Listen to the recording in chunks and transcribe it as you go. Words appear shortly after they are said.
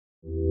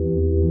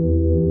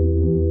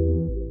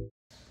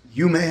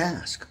You may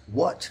ask,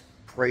 what,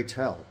 pray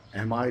tell,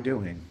 am I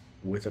doing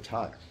with a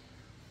tire?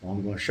 Well,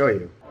 I'm going to show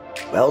you.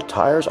 Well,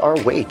 tires are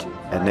weight,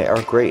 and they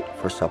are great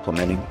for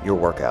supplementing your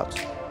workouts.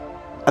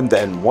 And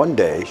then one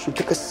day, she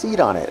took a seat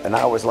on it, and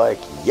I was like,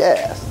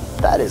 yes,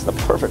 that is the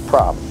perfect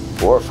prop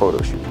for a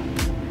photo shoot.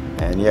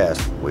 And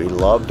yes, we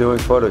love doing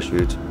photo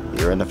shoots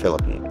here in the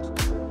Philippines.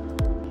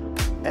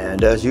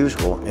 And as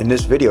usual, in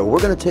this video, we're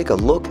going to take a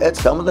look at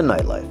some of the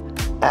nightlife,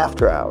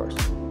 after hours,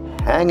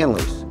 hanging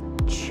loose,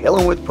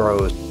 chilling with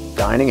bros,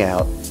 dining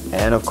out,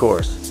 and of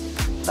course,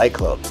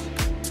 nightclubs.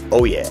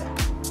 Oh yeah.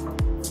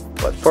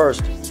 But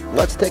first,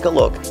 let's take a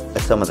look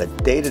at some of the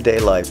day-to-day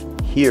life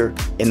here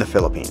in the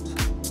Philippines.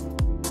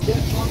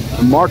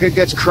 The market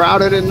gets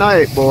crowded at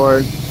night,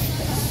 boy.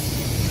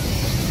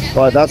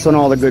 But that's when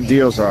all the good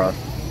deals are.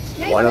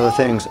 One of the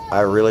things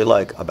I really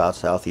like about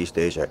Southeast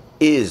Asia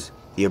is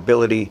the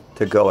ability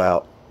to go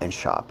out and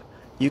shop.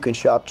 You can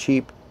shop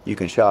cheap, you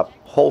can shop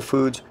Whole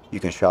Foods, you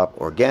can shop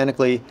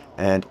organically,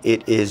 and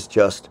it is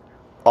just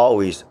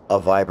always a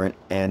vibrant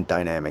and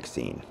dynamic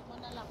scene.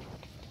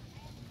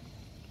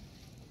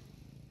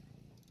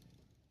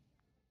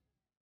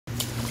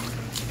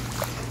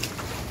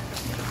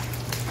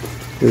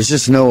 There's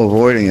just no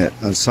avoiding it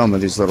on some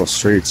of these little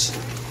streets.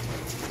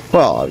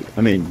 Well,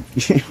 I mean,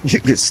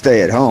 you could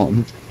stay at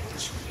home.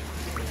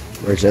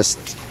 Or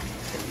just,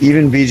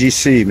 even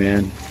BGC,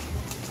 man.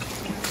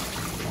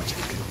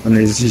 And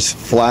there's these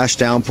flash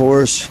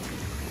downpours.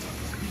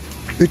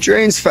 It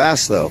drains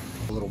fast though.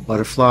 A little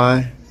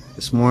butterfly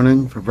this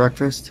morning for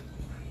breakfast.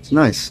 It's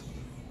nice.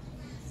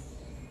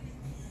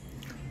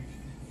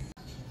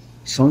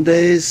 Some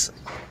days,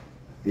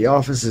 the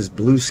office is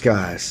blue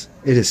skies.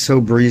 It is so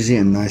breezy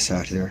and nice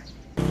out here.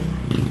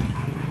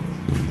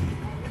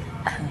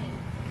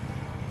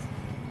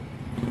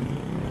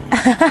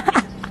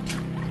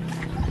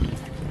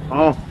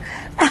 Oh.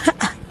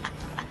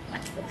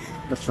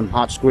 That's some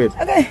hot squid.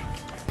 Okay.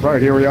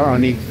 Right, here we are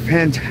on the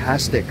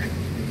fantastic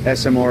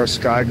SMR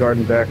Sky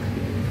Garden deck.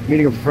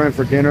 Meeting a friend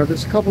for dinner.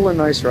 There's a couple of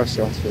nice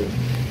restaurants here.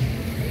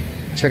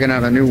 Checking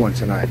out a new one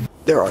tonight.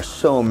 There are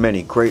so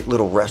many great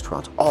little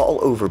restaurants all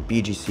over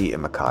BGC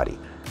and Makati.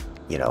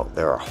 You know,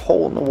 there are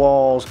hole in the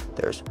walls,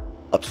 there's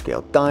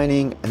upscale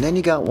dining, and then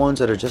you got ones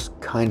that are just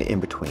kind of in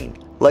between.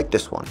 Like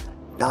this one.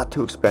 Not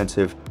too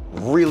expensive,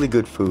 really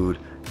good food,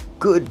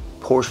 good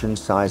portion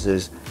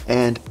sizes,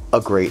 and a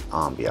great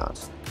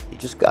ambiance. You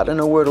just gotta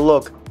know where to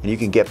look, and you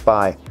can get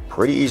by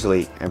pretty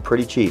easily and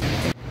pretty cheap.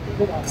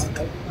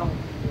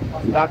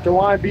 Dr.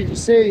 Y,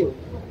 BGC,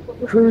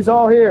 crew's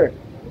all here.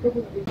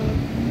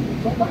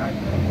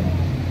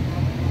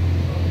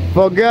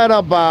 Forget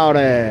about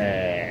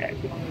it.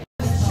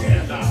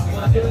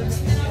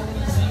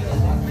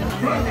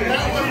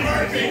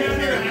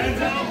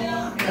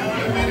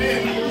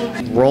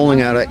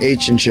 Rolling out of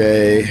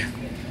H&J,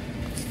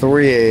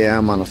 3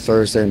 a.m. on a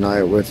Thursday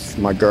night with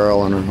my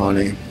girl and her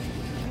honey.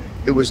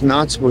 It was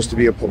not supposed to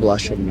be a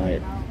Poblacion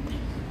night.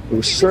 It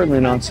was certainly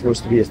not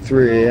supposed to be a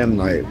 3 a.m.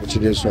 night, which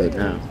it is right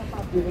now.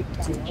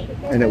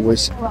 And it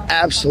was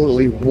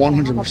absolutely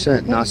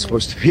 100% not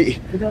supposed to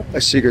be a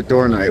secret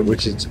door night,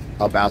 which it's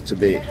about to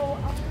be.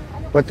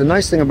 But the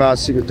nice thing about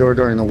secret door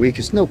during the week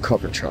is no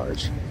cover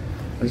charge.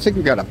 I think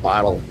we got a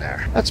bottle in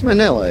there. That's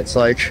Manila. It's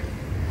like,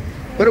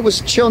 but it was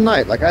a chill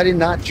night. Like, I did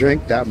not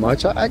drink that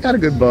much. I got a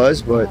good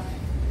buzz, but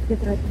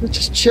we're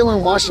just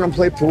chilling, watching them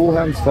play pool,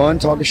 having fun,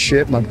 talking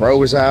shit. My bro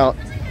was out.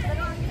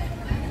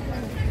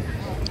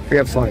 We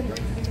have fun.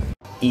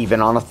 Even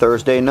on a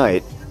Thursday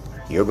night,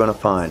 you're gonna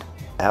find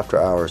after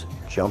hours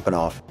jumping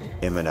off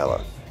in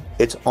Manila.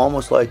 It's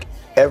almost like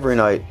every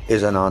night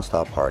is a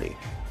non-stop party.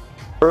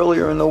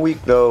 Earlier in the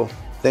week though,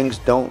 things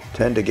don't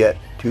tend to get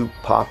too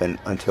poppin'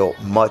 until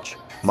much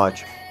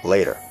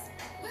later.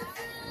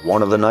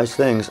 One of the nice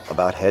things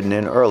about heading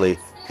in early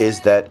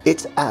is that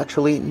it's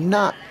actually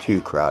not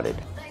too crowded,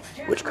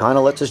 which kind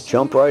of lets us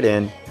jump right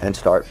in and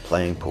start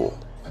playing pool.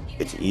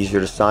 It's easier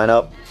to sign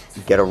up,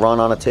 get a run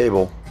on a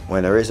table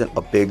when there isn't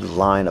a big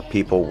line of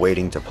people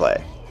waiting to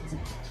play.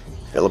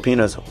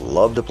 Filipinos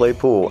love to play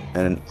pool,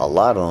 and a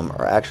lot of them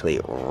are actually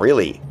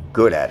really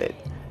good at it.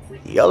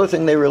 The other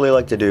thing they really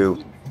like to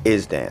do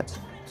is dance.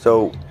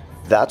 So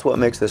that's what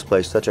makes this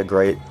place such a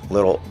great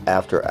little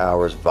after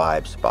hours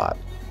vibe spot.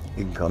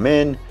 You can come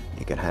in,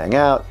 you can hang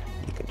out,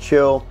 you can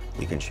chill,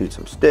 you can shoot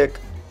some stick,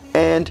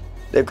 and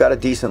they've got a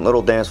decent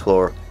little dance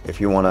floor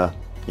if you want to,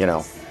 you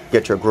know,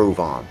 get your groove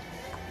on.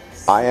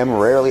 I am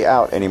rarely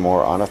out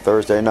anymore on a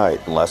Thursday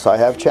night unless I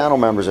have channel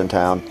members in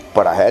town,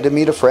 but I had to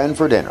meet a friend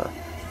for dinner.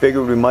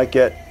 Figured we might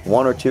get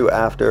one or two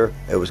after.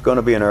 It was going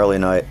to be an early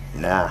night.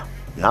 Nah,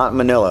 not in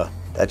Manila.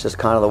 That's just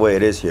kind of the way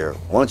it is here.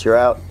 Once you're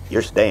out,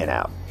 you're staying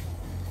out.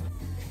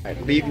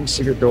 Leaving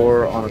Secret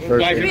Door on a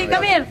Thursday night.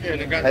 Come here.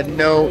 I had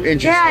no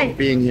interest in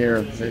being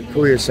here.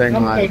 Kuya saying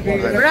hi.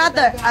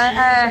 Brother,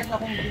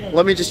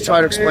 let me just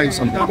try to explain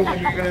something.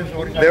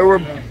 There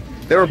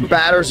were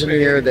batters in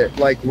here that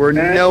like were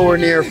nowhere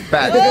near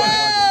fat.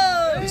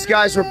 These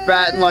guys were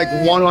batting like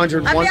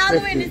 100,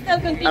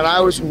 150, and I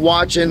was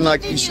watching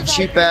like these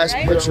cheap ass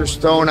pitchers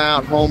throwing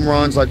out home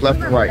runs like left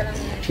and right.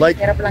 Like,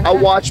 I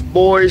watched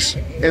boys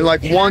in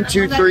like 1,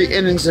 2, 3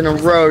 innings in a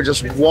row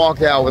just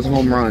walk out with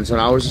home runs, and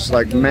I was just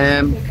like,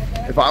 man,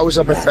 if I was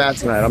up at bat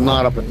tonight, I'm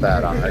not up at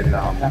bat right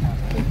now.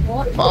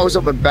 If I was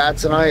up at bat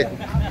tonight,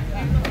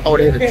 I would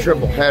have hit a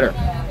triple header.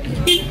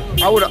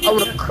 I would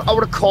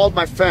have called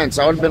my fence.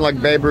 I would have been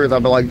like Babe Ruth.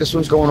 I'd be like, this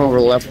one's going over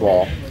the left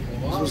wall.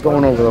 This one's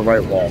going over the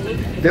right wall.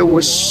 There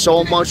was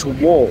so much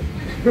wool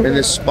in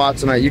this spot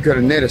tonight. You could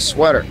have knit a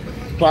sweater.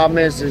 Problem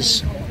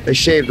is they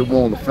shaved the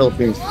wool in the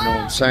Philippines. You know what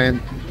I'm saying?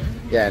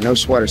 Yeah, no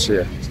sweaters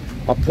here.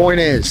 My point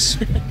is.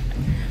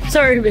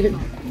 Sorry, man.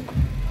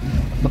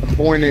 My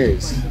point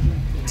is,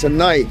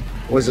 tonight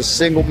was a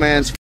single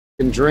man's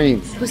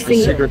dream. The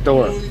secret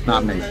door,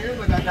 not me.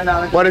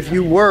 But if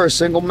you were a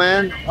single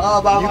man,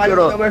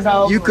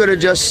 you could have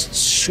just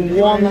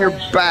swung your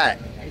bat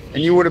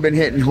and you would have been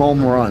hitting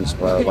home runs,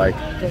 bro. Like,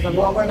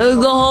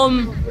 I'll go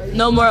home,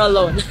 no more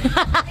alone.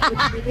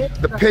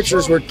 the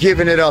pitchers were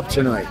giving it up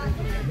tonight.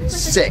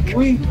 Sick.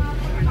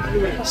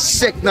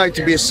 Sick night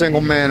to be a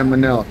single man in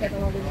Manila.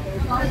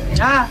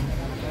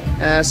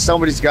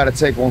 Somebody's got to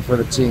take one for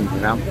the team, you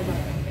know?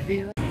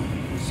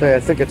 I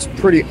think it's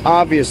pretty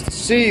obvious to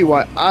see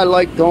why I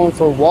like going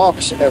for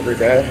walks every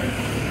day.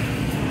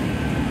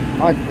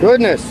 My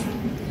goodness.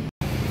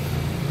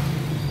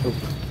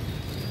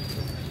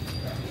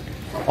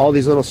 All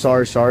these little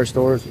sorry stores.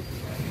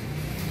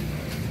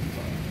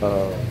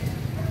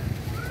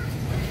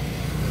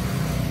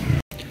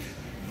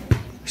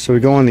 So we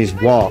go on these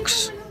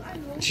walks.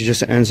 She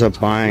just ends up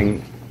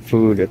buying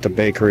food at the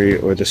bakery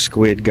or the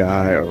squid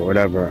guy or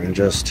whatever and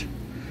just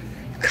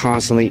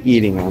constantly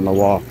eating on the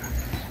walk.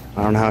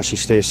 I don't know how she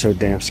stays so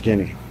damn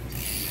skinny.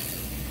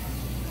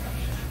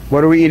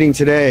 What are we eating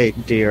today,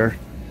 dear?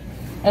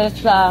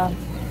 It's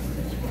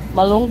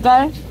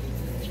malunggay,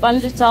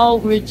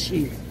 pandesal with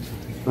cheese.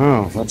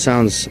 Oh, that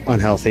sounds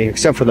unhealthy,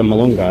 except for the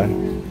malunggay.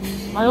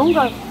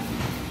 Malunggay.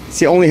 It's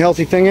the only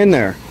healthy thing in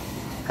there.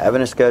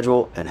 Having a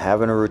schedule and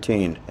having a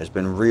routine has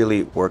been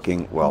really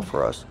working well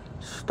for us.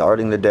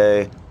 Starting the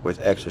day with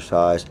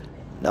exercise,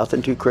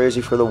 nothing too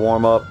crazy for the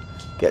warm-up,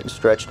 getting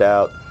stretched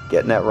out,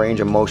 getting that range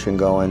of motion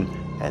going,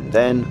 and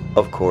then,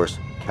 of course,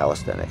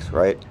 calisthenics,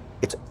 right?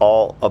 It's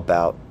all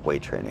about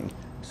weight training.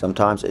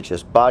 Sometimes it's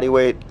just body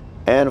weight,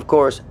 and of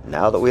course,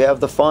 now that we have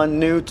the fun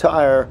new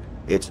tire,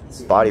 it's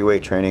body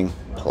weight training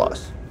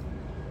plus.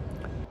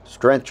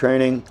 Strength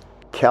training,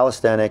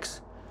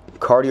 calisthenics,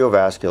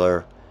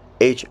 cardiovascular,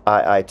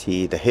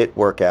 HIIT, the HIIT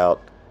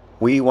workout.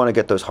 We want to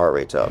get those heart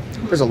rates up.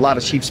 There's a lot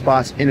of cheap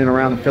spots in and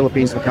around the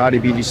Philippines, Makati,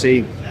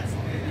 BGC.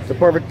 The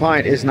Perfect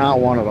Pint is not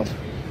one of them.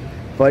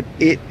 But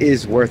it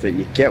is worth it.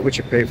 You get what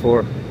you pay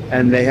for,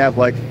 and they have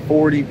like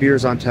 40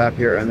 beers on tap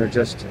here, and they're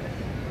just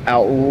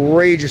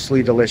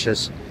outrageously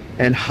delicious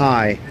and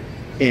high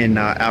in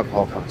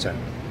alcohol content.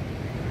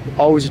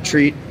 Always a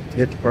treat to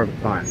hit the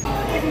Perfect Pint.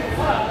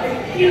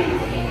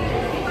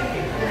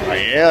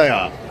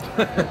 Paella.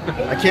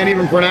 I can't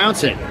even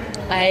pronounce it.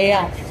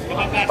 Paella.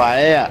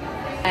 Paella.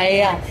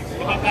 Paella.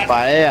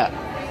 Paella.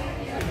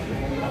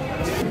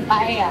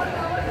 Paella.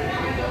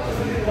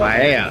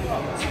 Paella.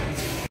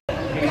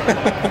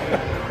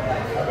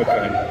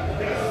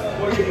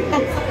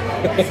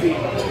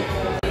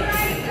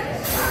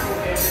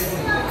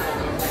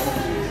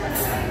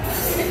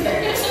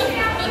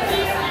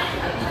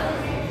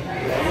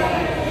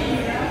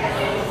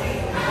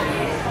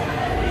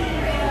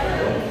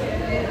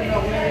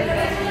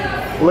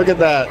 Look at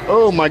that.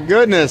 Oh my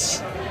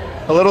goodness.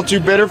 A little too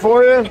bitter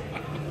for you?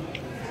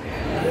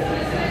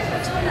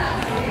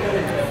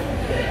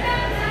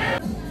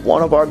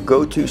 One of our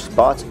go-to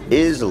spots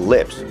is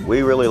Lips.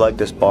 We really like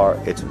this bar.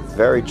 It's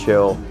very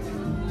chill.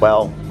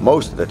 Well,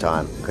 most of the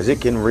time, because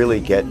it can really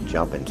get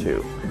jumping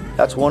too.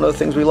 That's one of the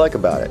things we like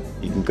about it.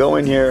 You can go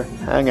in here,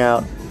 hang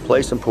out,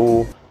 play some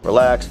pool,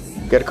 relax,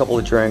 get a couple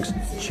of drinks,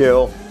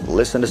 chill,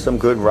 listen to some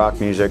good rock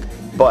music.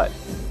 But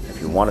if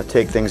you want to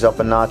take things up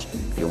a notch,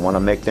 if you want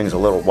to make things a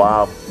little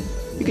wild,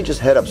 you can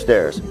just head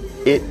upstairs.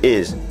 It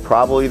is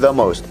probably the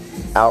most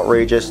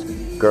outrageous,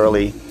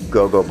 girly,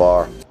 go-go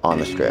bar on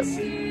the strip.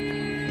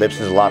 Lips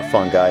is a lot of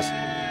fun, guys.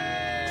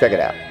 Check it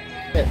out.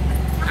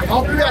 I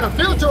hope you got a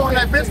filter on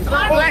that bitch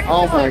tonight.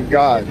 Oh my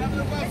God.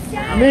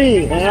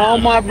 Me and all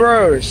my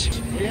bros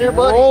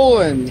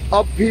rolling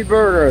up P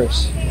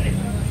Burgers.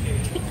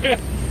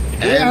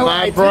 And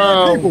my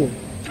bro.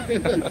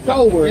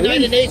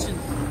 United Nations.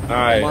 All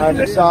right.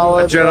 My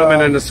solid A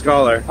gentleman and a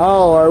scholar.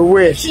 Oh, I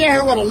wish.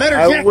 Yeah, with a letter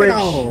I jacket wish.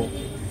 on.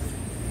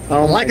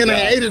 Oh my Like in God.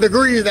 80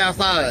 degrees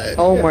outside.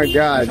 Oh my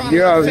God.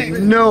 You have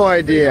no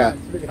idea.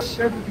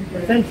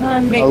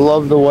 I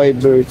love the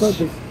white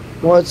boots.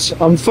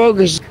 I'm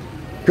focused.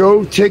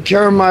 Go take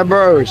care of my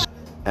bros.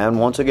 And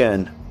once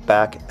again,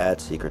 back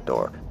at Secret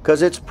Door,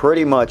 because it's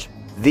pretty much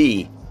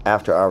the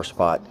after-hour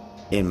spot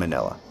in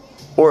Manila,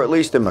 or at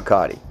least in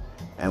Makati.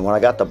 And when I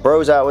got the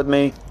bros out with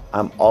me,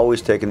 I'm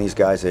always taking these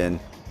guys in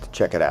to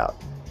check it out.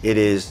 It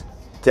is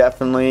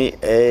definitely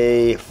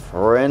a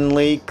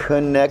friendly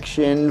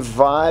connection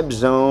vibe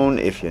zone,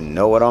 if you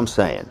know what I'm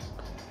saying.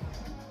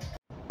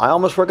 I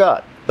almost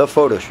forgot the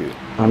photo shoot.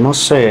 I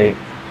must say,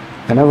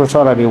 I never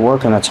thought I'd be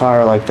working a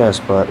tire like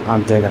this, but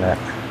I'm digging it.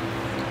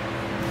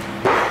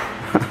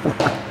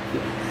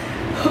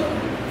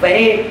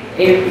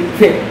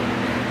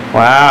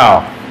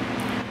 Wow.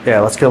 Yeah,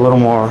 let's get a little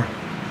more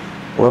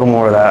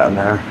of that in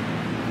there.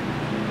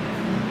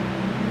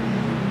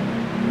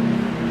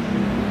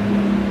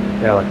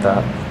 Yeah, like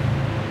that.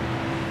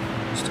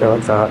 Stay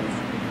like that.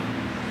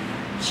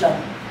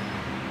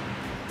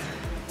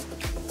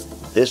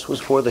 This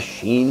was for the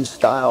Shein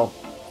style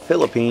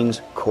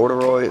Philippines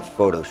corduroy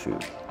photo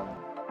shoot.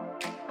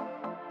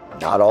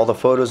 Not all the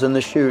photos in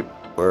the shoot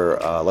were,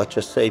 let's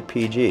just say,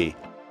 PG.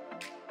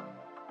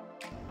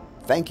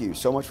 Thank you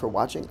so much for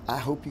watching. I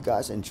hope you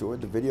guys enjoyed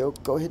the video.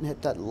 Go ahead and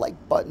hit that like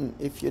button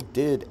if you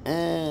did,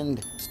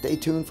 and stay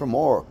tuned for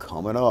more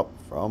coming up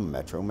from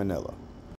Metro Manila.